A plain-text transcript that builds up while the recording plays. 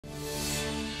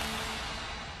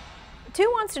Two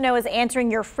Wants to Know is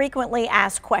answering your frequently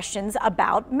asked questions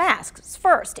about masks.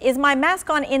 First, is my mask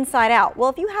on inside out? Well,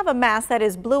 if you have a mask that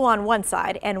is blue on one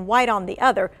side and white on the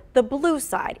other, the blue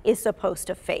side is supposed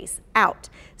to face out.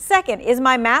 Second, is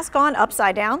my mask on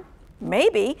upside down?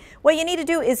 Maybe. What you need to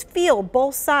do is feel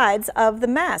both sides of the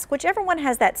mask. Whichever one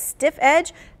has that stiff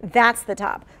edge, that's the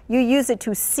top. You use it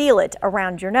to seal it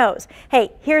around your nose.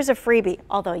 Hey, here's a freebie,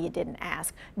 although you didn't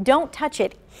ask. Don't touch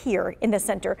it here in the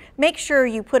center. Make sure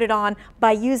you put it on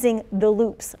by using the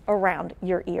loops around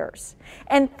your ears.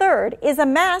 And third, is a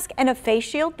mask and a face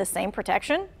shield the same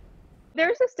protection?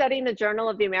 There's a study in the Journal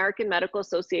of the American Medical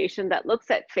Association that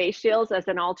looks at face shields as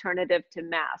an alternative to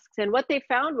masks. And what they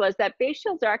found was that face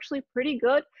shields are actually pretty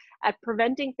good at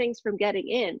preventing things from getting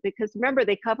in, because remember,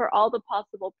 they cover all the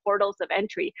possible portals of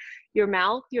entry, your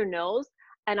mouth, your nose,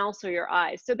 and also your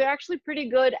eyes. So they're actually pretty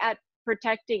good at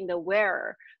protecting the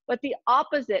wearer. But the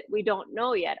opposite, we don't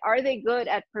know yet. Are they good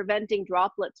at preventing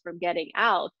droplets from getting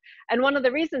out? And one of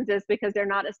the reasons is because they're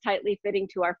not as tightly fitting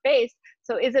to our face.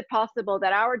 So is it possible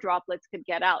that our droplets could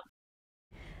get out?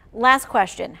 Last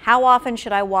question, how often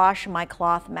should I wash my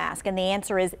cloth mask? And the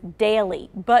answer is daily,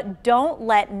 but don't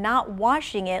let not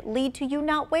washing it lead to you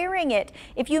not wearing it.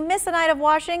 If you miss a night of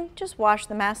washing, just wash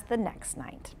the mask the next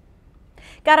night.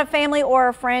 Got a family or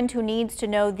a friend who needs to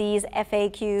know these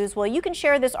FAQs? Well, you can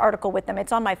share this article with them.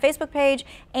 It's on my Facebook page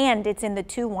and it's in the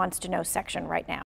Two Wants to Know section right now.